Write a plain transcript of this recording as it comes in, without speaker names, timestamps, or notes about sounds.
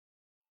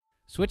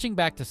Switching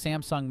back to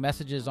Samsung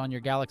Messages on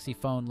your Galaxy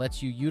phone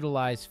lets you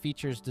utilize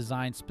features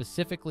designed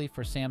specifically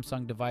for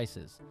Samsung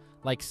devices,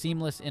 like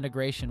seamless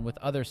integration with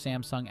other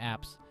Samsung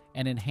apps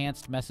and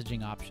enhanced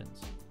messaging options.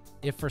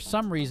 If for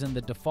some reason the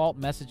default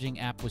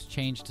messaging app was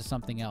changed to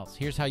something else,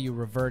 here's how you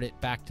revert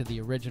it back to the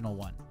original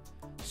one.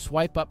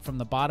 Swipe up from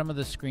the bottom of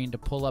the screen to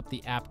pull up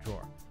the app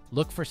drawer.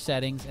 Look for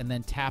settings and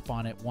then tap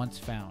on it once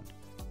found.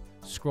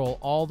 Scroll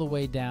all the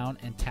way down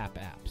and tap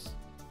apps.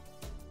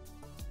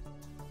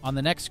 On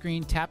the next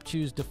screen, tap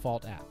choose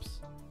default apps.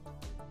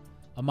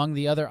 Among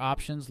the other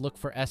options, look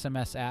for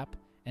SMS app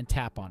and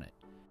tap on it.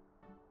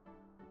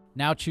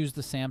 Now choose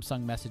the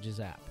Samsung Messages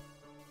app.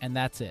 And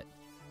that's it.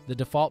 The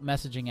default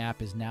messaging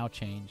app is now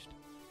changed.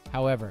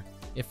 However,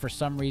 if for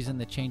some reason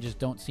the changes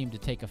don't seem to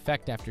take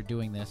effect after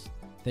doing this,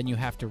 then you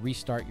have to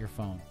restart your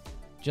phone.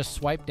 Just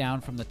swipe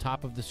down from the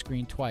top of the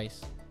screen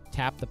twice,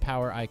 tap the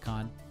power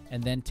icon,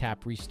 and then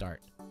tap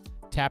restart.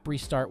 Tap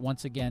restart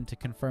once again to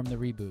confirm the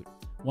reboot.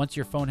 Once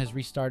your phone has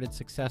restarted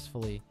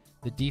successfully,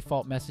 the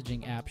default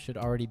messaging app should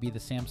already be the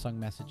Samsung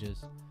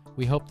Messages.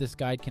 We hope this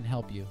guide can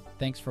help you.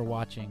 Thanks for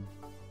watching.